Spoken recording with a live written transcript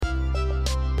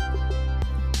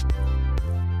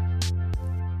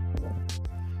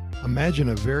Imagine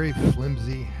a very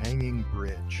flimsy hanging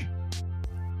bridge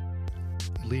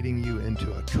leading you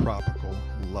into a tropical,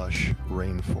 lush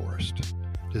rainforest.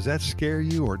 Does that scare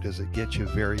you or does it get you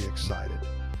very excited?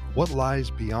 What lies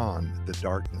beyond the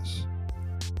darkness?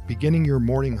 Beginning your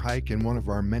morning hike in one of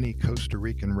our many Costa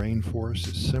Rican rainforests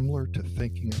is similar to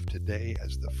thinking of today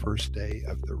as the first day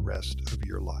of the rest of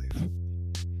your life.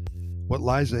 What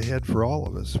lies ahead for all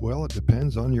of us? Well, it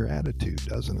depends on your attitude,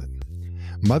 doesn't it?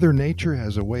 Mother Nature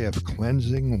has a way of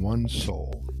cleansing one's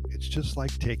soul. It's just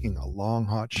like taking a long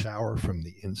hot shower from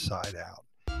the inside out.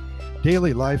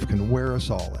 Daily life can wear us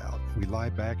all out. We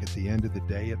lie back at the end of the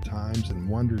day at times and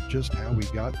wonder just how we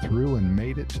got through and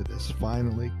made it to this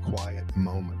finally quiet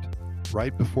moment,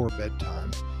 right before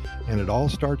bedtime. And it all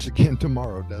starts again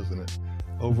tomorrow, doesn't it?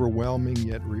 Overwhelming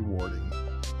yet rewarding.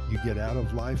 You get out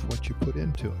of life what you put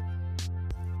into it.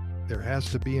 There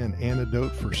has to be an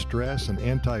antidote for stress, an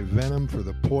anti-venom for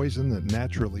the poison that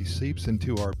naturally seeps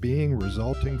into our being,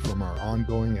 resulting from our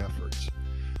ongoing efforts.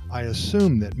 I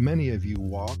assume that many of you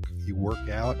walk, you work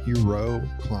out, you row,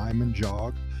 climb and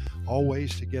jog, all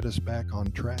ways to get us back on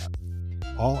track.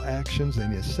 All actions a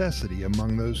necessity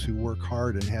among those who work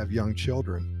hard and have young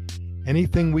children.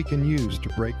 Anything we can use to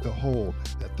break the hold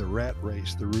that the rat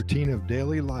race, the routine of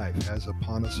daily life has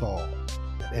upon us all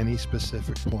at any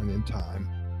specific point in time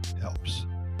helps.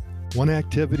 One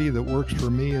activity that works for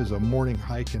me is a morning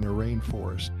hike in a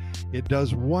rainforest. It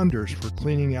does wonders for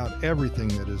cleaning out everything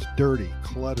that is dirty,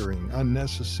 cluttering,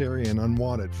 unnecessary, and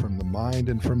unwanted from the mind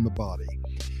and from the body.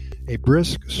 A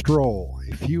brisk stroll,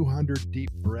 a few hundred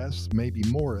deep breaths, maybe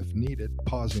more if needed,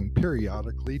 pausing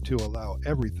periodically to allow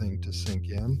everything to sink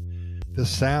in. The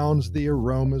sounds, the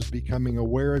aromas, becoming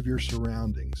aware of your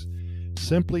surroundings.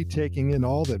 Simply taking in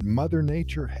all that Mother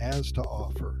Nature has to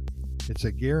offer. It's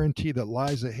a guarantee that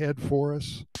lies ahead for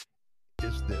us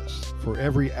is this. For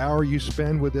every hour you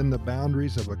spend within the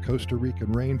boundaries of a Costa Rican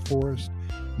rainforest,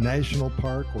 national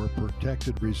park, or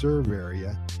protected reserve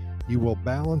area, you will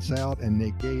balance out and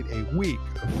negate a week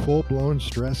of full-blown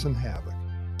stress and havoc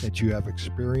that you have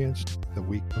experienced the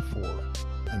week before.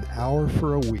 An hour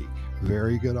for a week.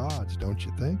 Very good odds, don't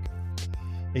you think?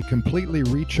 A completely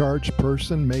recharged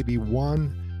person may be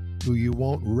one who you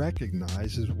won't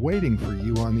recognize is waiting for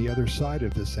you on the other side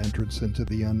of this entrance into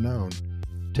the unknown.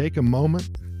 Take a moment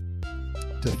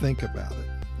to think about it.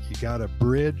 You got a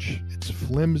bridge, it's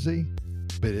flimsy,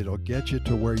 but it'll get you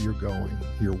to where you're going.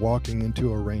 You're walking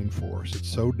into a rainforest. It's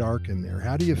so dark in there.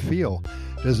 How do you feel?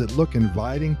 Does it look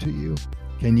inviting to you?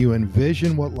 Can you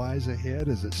envision what lies ahead?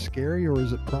 Is it scary or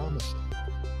is it promising?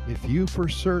 If you for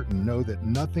certain know that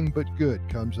nothing but good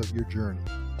comes of your journey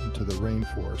into the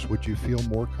rainforest, would you feel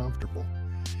more comfortable?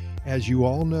 As you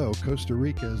all know, Costa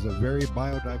Rica is a very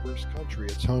biodiverse country.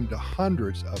 It's home to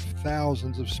hundreds of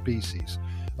thousands of species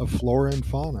of flora and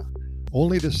fauna.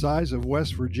 Only the size of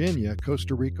West Virginia,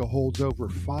 Costa Rica holds over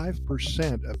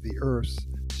 5% of the Earth's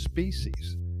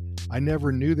species. I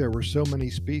never knew there were so many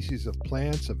species of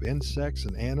plants, of insects,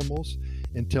 and animals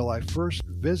until I first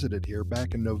visited here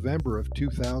back in November of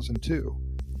 2002.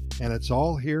 And it's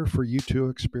all here for you to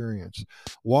experience.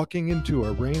 Walking into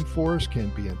a rainforest can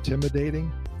be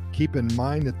intimidating. Keep in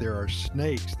mind that there are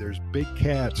snakes, there's big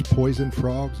cats, poison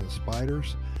frogs, and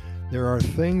spiders. There are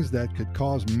things that could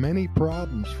cause many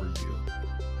problems for you.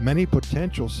 Many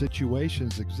potential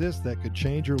situations exist that could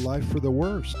change your life for the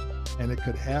worst, and it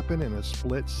could happen in a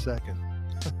split second.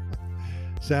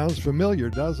 Sounds familiar,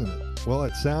 doesn't it? Well,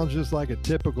 it sounds just like a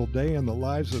typical day in the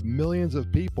lives of millions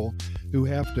of people who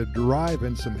have to drive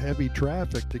in some heavy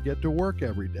traffic to get to work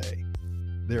every day.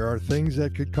 There are things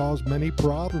that could cause many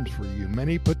problems for you.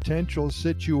 Many potential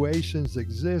situations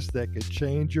exist that could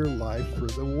change your life for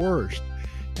the worst,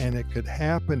 and it could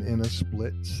happen in a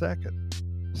split second.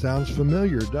 Sounds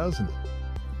familiar, doesn't it?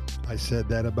 I said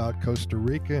that about Costa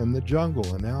Rica and the jungle,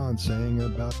 and now I'm saying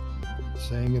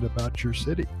it about your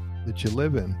city that you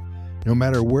live in. No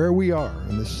matter where we are,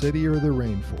 in the city or the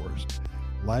rainforest,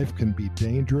 life can be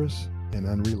dangerous and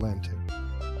unrelenting.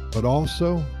 But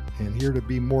also, and here to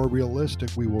be more realistic,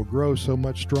 we will grow so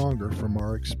much stronger from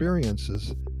our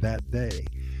experiences that day.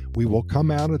 We will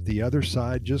come out at the other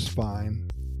side just fine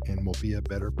and will be a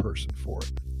better person for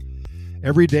it.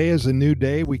 Every day is a new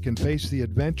day. We can face the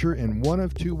adventure in one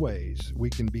of two ways. We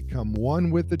can become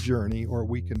one with the journey or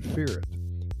we can fear it.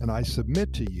 And I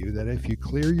submit to you that if you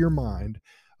clear your mind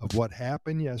of what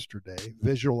happened yesterday,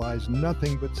 visualize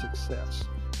nothing but success,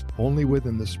 only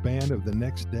within the span of the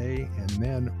next day, and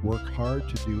then work hard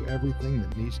to do everything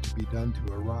that needs to be done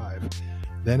to arrive,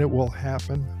 then it will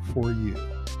happen for you.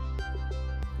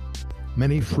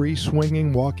 Many free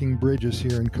swinging walking bridges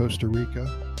here in Costa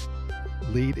Rica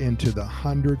lead into the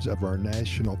hundreds of our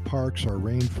national parks, our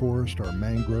rainforest, our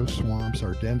mangrove swamps,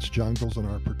 our dense jungles, and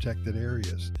our protected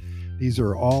areas. These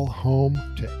are all home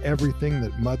to everything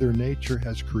that Mother Nature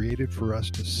has created for us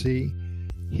to see,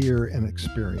 hear, and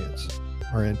experience.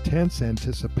 Our intense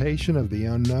anticipation of the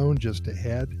unknown just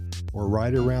ahead or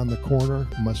right around the corner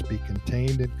must be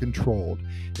contained and controlled.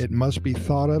 It must be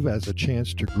thought of as a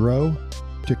chance to grow,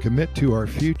 to commit to our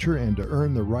future, and to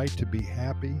earn the right to be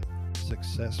happy,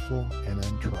 successful, and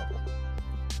untroubled.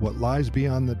 What lies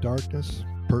beyond the darkness?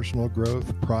 Personal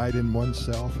growth, pride in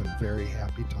oneself, and very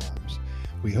happy times.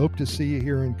 We hope to see you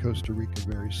here in Costa Rica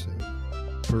very soon.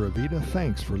 Pura Vida,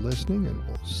 thanks for listening, and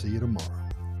we'll see you tomorrow.